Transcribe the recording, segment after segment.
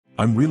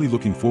I'm really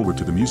looking forward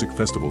to the music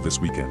festival this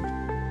weekend.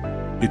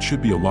 It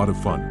should be a lot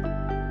of fun.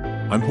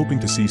 I'm hoping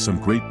to see some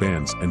great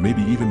bands and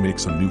maybe even make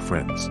some new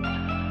friends.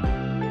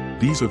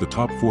 These are the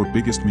top 4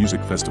 biggest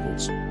music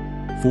festivals.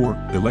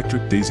 4.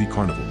 Electric Daisy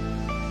Carnival.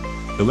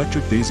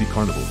 Electric Daisy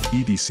Carnival,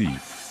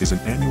 EDC, is an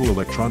annual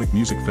electronic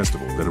music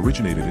festival that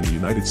originated in the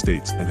United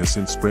States and has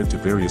since spread to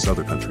various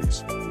other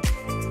countries.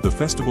 The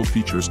festival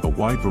features a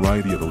wide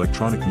variety of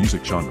electronic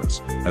music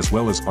genres, as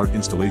well as art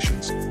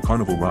installations,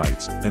 carnival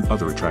rides, and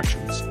other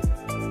attractions.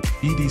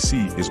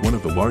 EDC is one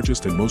of the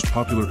largest and most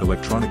popular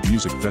electronic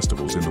music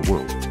festivals in the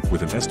world,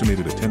 with an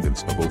estimated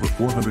attendance of over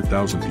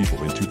 400,000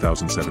 people in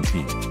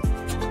 2017.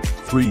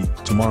 3.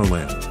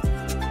 Tomorrowland.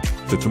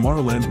 The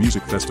Tomorrowland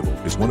Music Festival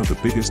is one of the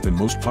biggest and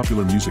most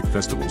popular music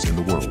festivals in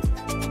the world.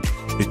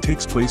 It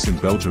takes place in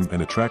Belgium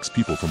and attracts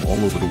people from all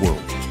over the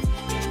world.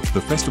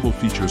 The festival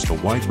features a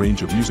wide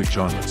range of music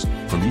genres,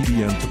 from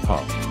EDM to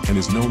pop, and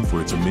is known for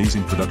its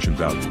amazing production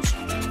values.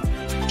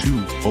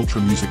 2.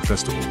 Ultra Music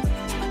Festival.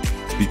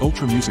 The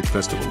Ultra Music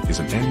Festival is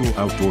an annual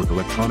outdoor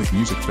electronic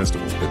music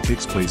festival that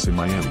takes place in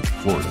Miami,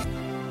 Florida.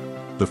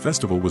 The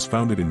festival was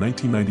founded in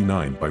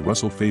 1999 by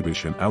Russell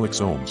Fabish and Alex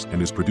Ohms and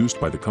is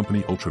produced by the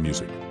company Ultra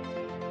Music.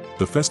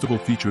 The festival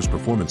features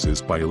performances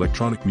by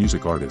electronic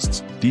music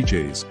artists,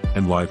 DJs,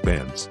 and live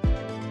bands.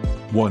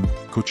 1.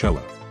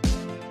 Coachella.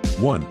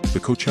 1.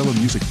 The Coachella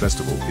Music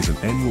Festival is an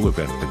annual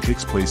event that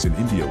takes place in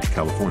Indio,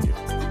 California.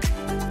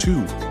 2.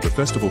 The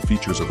festival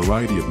features a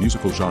variety of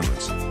musical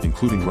genres,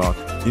 including rock,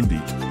 indie,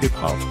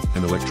 hip-hop,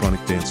 and electronic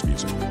dance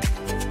music.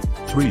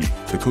 3.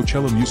 The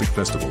Coachella Music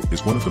Festival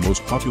is one of the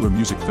most popular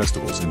music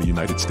festivals in the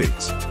United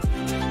States.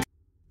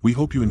 We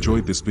hope you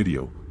enjoyed this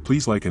video.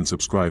 Please like and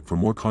subscribe for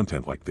more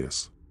content like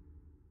this.